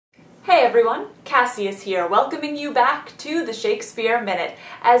Hey everyone, Cassius here, welcoming you back to the Shakespeare Minute.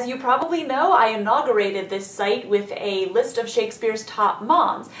 As you probably know, I inaugurated this site with a list of Shakespeare's top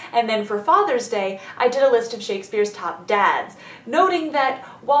moms, and then for Father's Day, I did a list of Shakespeare's top dads, noting that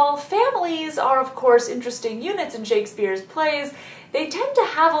while families are of course interesting units in Shakespeare's plays, they tend to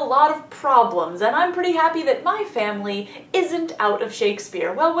have a lot of problems, and I'm pretty happy that my family isn't out of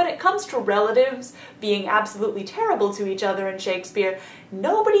Shakespeare. Well, when it comes to relatives being absolutely terrible to each other in Shakespeare,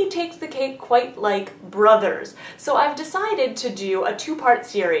 nobody takes the cake quite like brothers. So I've decided to do a two-part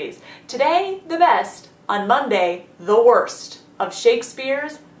series. Today, the best. On Monday, the worst of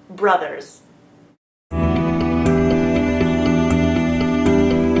Shakespeare's brothers.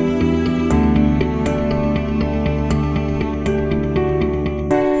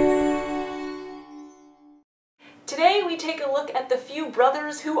 Today we take a look at the few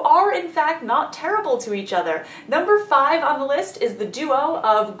brothers who are in fact not terrible to each other. Number 5 on the list is the duo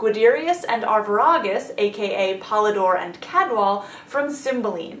of Guiderius and Arviragus, aka Polydore and Cadwal, from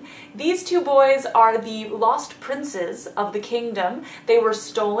Cymbeline. These two boys are the lost princes of the kingdom. They were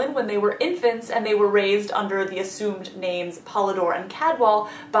stolen when they were infants and they were raised under the assumed names Polydore and Cadwal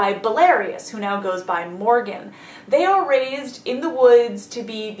by Belarius, who now goes by Morgan. They are raised in the woods to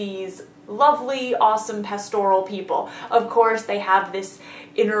be these lovely, awesome pastoral people. Of course, they have this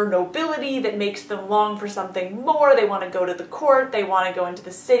inner nobility that makes them long for something more. They want to go to the court, they want to go into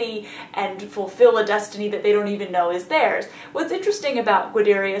the city and fulfill a destiny that they don't even know is theirs. What's interesting about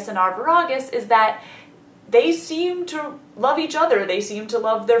Guiderius and Arviragus is that they seem to love each other, they seem to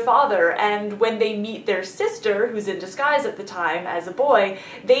love their father, and when they meet their sister, who's in disguise at the time as a boy,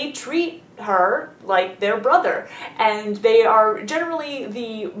 they treat her like their brother, and they are generally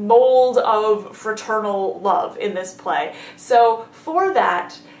the mold of fraternal love in this play. So for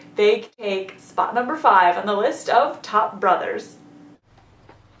that, they take spot number 5 on the list of top brothers.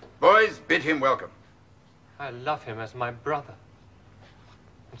 Boys, bid him welcome. I love him as my brother.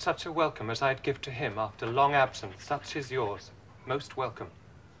 And such a welcome as I'd give to him after long absence, such is yours. Most welcome.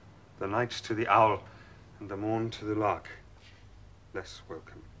 The night to the owl, and the morn to the lark. Less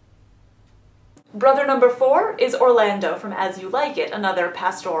welcome. Brother number 4 is Orlando from As You Like It, another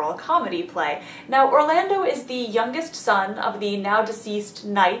pastoral comedy play. Now, Orlando is the youngest son of the now deceased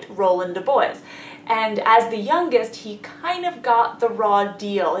knight Roland de Bois. And as the youngest, he kind of got the raw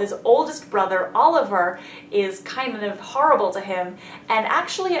deal. His oldest brother, Oliver, is kind of horrible to him and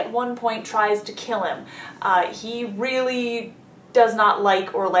actually at one point tries to kill him. He really does not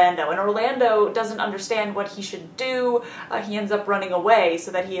like Orlando, and Orlando doesn't understand what he should do. He ends up running away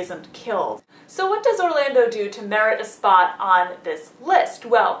so that he isn't killed. So what does Orlando do to merit a spot on this list?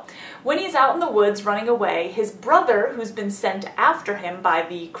 Well, when he's out in the woods running away, his brother, who's been sent after him by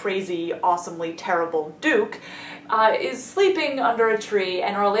the crazy, awesomely terrible Duke, is sleeping under a tree,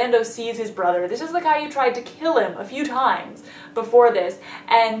 and Orlando sees his brother. This is the guy who tried to kill him a few times before this,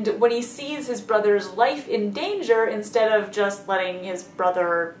 and when he sees his brother's life in danger, instead of just letting his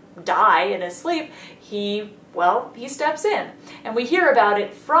brother die in his sleep, he steps in. And we hear about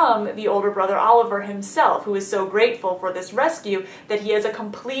it from the older brother Oliver himself, who is so grateful for this rescue that he has a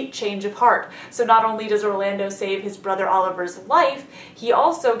complete change of heart. So not only does Orlando save his brother Oliver's life, he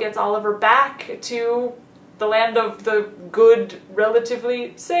also gets Oliver back to the land of the good,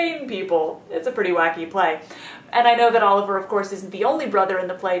 relatively sane people. It's a pretty wacky play. And I know that Oliver, of course, isn't the only brother in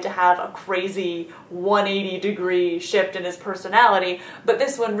the play to have a crazy 180-degree shift in his personality, but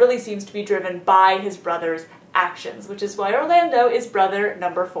this one really seems to be driven by his brother's actions, which is why Orlando is brother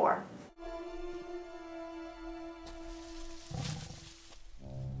number 4.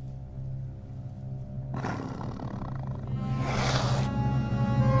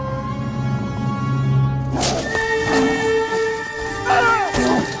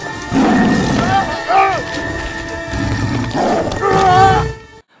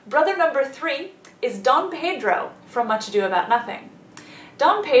 Brother number 3 is Don Pedro from Much Ado About Nothing.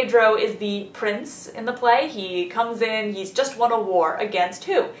 Don Pedro is the prince in the play. He comes in, he's just won a war against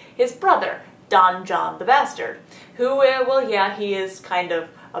who? His brother, Don John the Bastard, who, well, yeah, he is kind of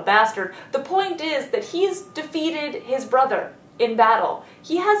a bastard. The point is that he's defeated his brother in battle.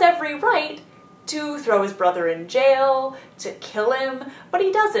 He has every right to throw his brother in jail, to kill him, but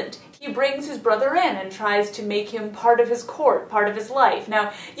he doesn't. He brings his brother in and tries to make him part of his court, part of his life.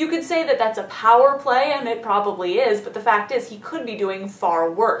 Now, you could say that that's a power play, and it probably is, but the fact is he could be doing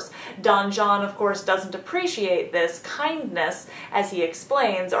far worse. Don John, of course, doesn't appreciate this kindness, as he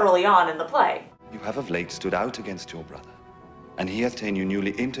explains early on in the play. You have of late stood out against your brother, and he hath ta'en you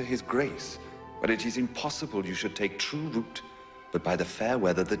newly into his grace, but it is impossible you should take true root, but by the fair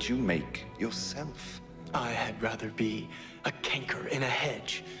weather that you make yourself. I had rather be a canker in a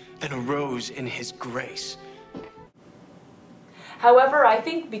hedge than a rose in his grace. However, I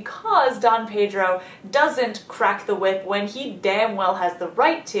think because Don Pedro doesn't crack the whip when he damn well has the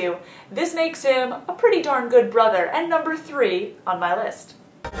right to, this makes him a pretty darn good brother, and number 3 on my list.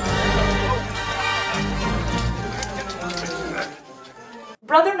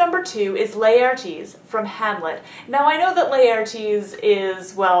 Brother number 2 is Laertes from Hamlet. Now I know that Laertes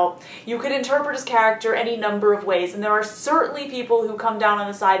is, well, you could interpret his character any number of ways, and there are certainly people who come down on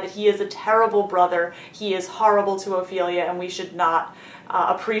the side that he is a terrible brother, he is horrible to Ophelia, and we should not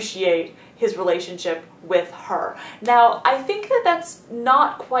appreciate his relationship with her. Now, I think that that's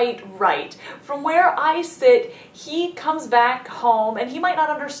not quite right. From where I sit, he comes back home and he might not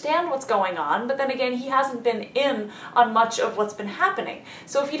understand what's going on, but then again, he hasn't been in on much of what's been happening.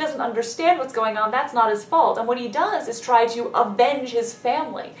 So if he doesn't understand what's going on, that's not his fault. And what he does is try to avenge his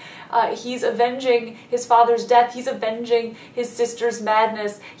family. He's avenging his father's death, he's avenging his sister's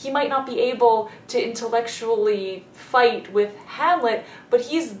madness. He might not be able to intellectually fight with Hamlet, but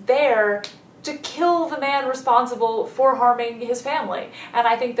he's there to kill the man responsible for harming his family. And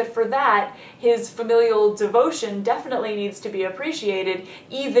I think that for that, his familial devotion definitely needs to be appreciated,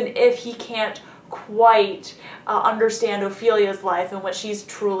 even if he can't quite understand Ophelia's life and what she's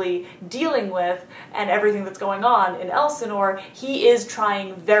truly dealing with and everything that's going on in Elsinore. He is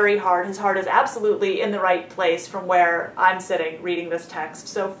trying very hard. His heart is absolutely in the right place from where I'm sitting reading this text.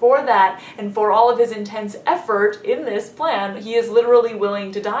 So for that, and for all of his intense effort in this plan, he is literally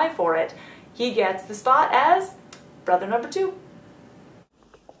willing to die for it. He gets the spot as brother number 2.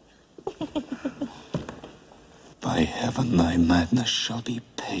 By heaven, thy madness shall be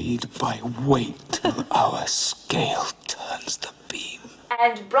paid by weight till our scale turns the beam.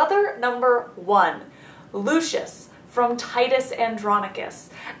 And brother number 1, Lucius from Titus Andronicus,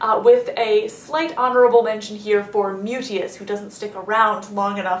 with a slight honorable mention here for Mutius, who doesn't stick around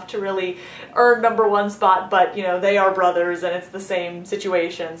long enough to really earn number 1 spot, but you know, they are brothers and it's the same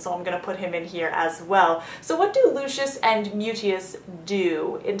situation, so I'm going to put him in here as well. So what do Lucius and Mutius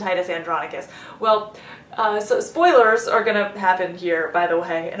do in Titus Andronicus? Well, so spoilers are going to happen here, by the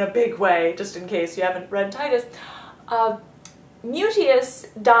way, in a big way, just in case you haven't read Titus. Mutius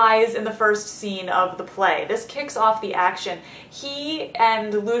dies in the first scene of the play. This kicks off the action. He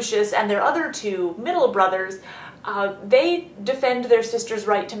and Lucius and their other 2 middle brothers, they defend their sister's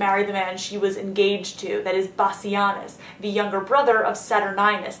right to marry the man she was engaged to, that is Bassianus, the younger brother of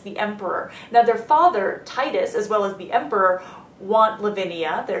Saturninus, the emperor. Now their father, Titus, as well as the emperor, want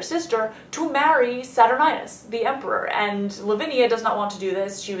Lavinia, their sister, to marry Saturninus, the emperor, and Lavinia does not want to do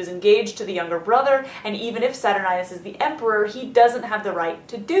this. She was engaged to the younger brother, and even if Saturninus is the emperor, he doesn't have the right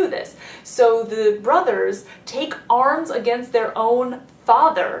to do this. So the brothers take arms against their own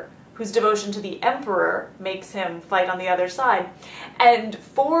father, whose devotion to the emperor makes him fight on the other side. And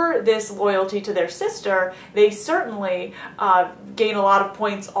for this loyalty to their sister, they certainly gain a lot of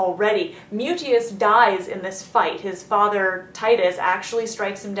points already. Mutius dies in this fight. His father, Titus, actually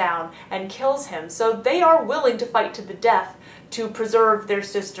strikes him down and kills him. So they are willing to fight to the death to preserve their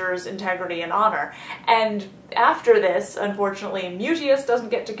sister's integrity and honor. And after this, unfortunately, Mutius doesn't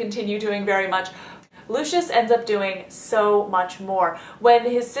get to continue doing very much. Lucius ends up doing so much more. When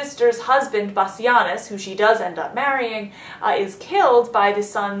his sister's husband, Bassianus, who she does end up marrying, is killed by the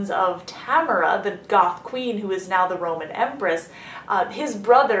sons of Tamara, the Goth queen who is now the Roman empress, his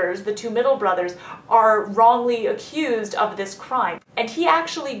brothers, the 2 middle brothers, are wrongly accused of this crime. And he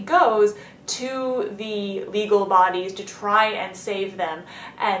actually goes to the legal bodies to try and save them,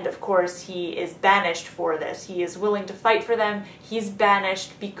 and of course he is banished for this. He is willing to fight for them. He's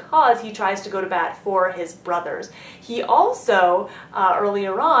banished because he tries to go to bat for his brothers. He also,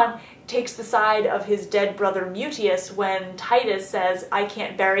 earlier on, takes the side of his dead brother Mutius when Titus says, I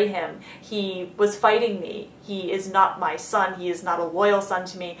can't bury him. He was fighting me. He is not my son. He is not a loyal son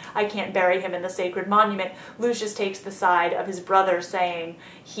to me. I can't bury him in the sacred monument. Lucius takes the side of his brother, saying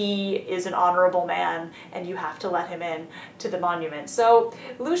he is an honorable man and you have to let him in to the monument. So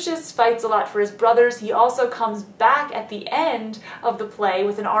Lucius fights a lot for his brothers. He also comes back at the end of the play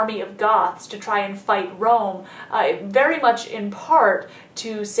with an army of Goths to try and fight Rome, very much in part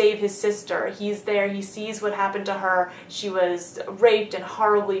to save his sister. He's there, he sees what happened to her. She was raped and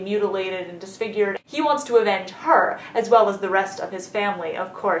horribly mutilated and disfigured. He wants to avenge her, as well as the rest of his family,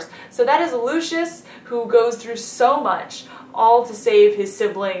 of course. So that is Lucius, who goes through so much, all to save his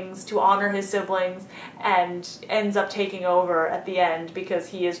siblings, to honor his siblings, and ends up taking over at the end because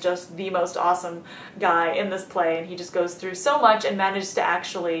he is just the most awesome guy in this play, and he just goes through so much and manages to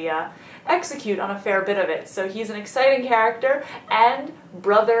actually execute on a fair bit of it. So he's an exciting character and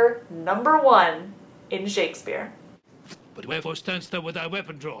brother number 1 in Shakespeare. But wherefore standst thou with thy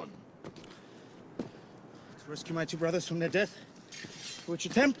weapon drawn? To rescue my two brothers from their death, for which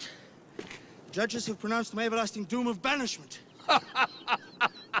attempt, judges have pronounced my everlasting doom of banishment.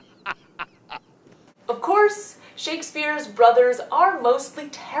 Of course, Shakespeare's brothers are mostly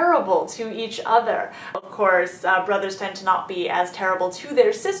terrible to each other. Of course, brothers tend to not be as terrible to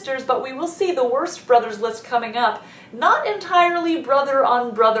their sisters, but we will see the worst brothers list coming up. Not entirely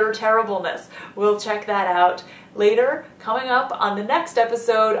brother-on-brother terribleness. We'll check that out later, coming up on the next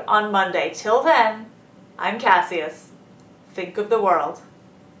episode on Monday. Till then, I'm Cassius. Think of the world.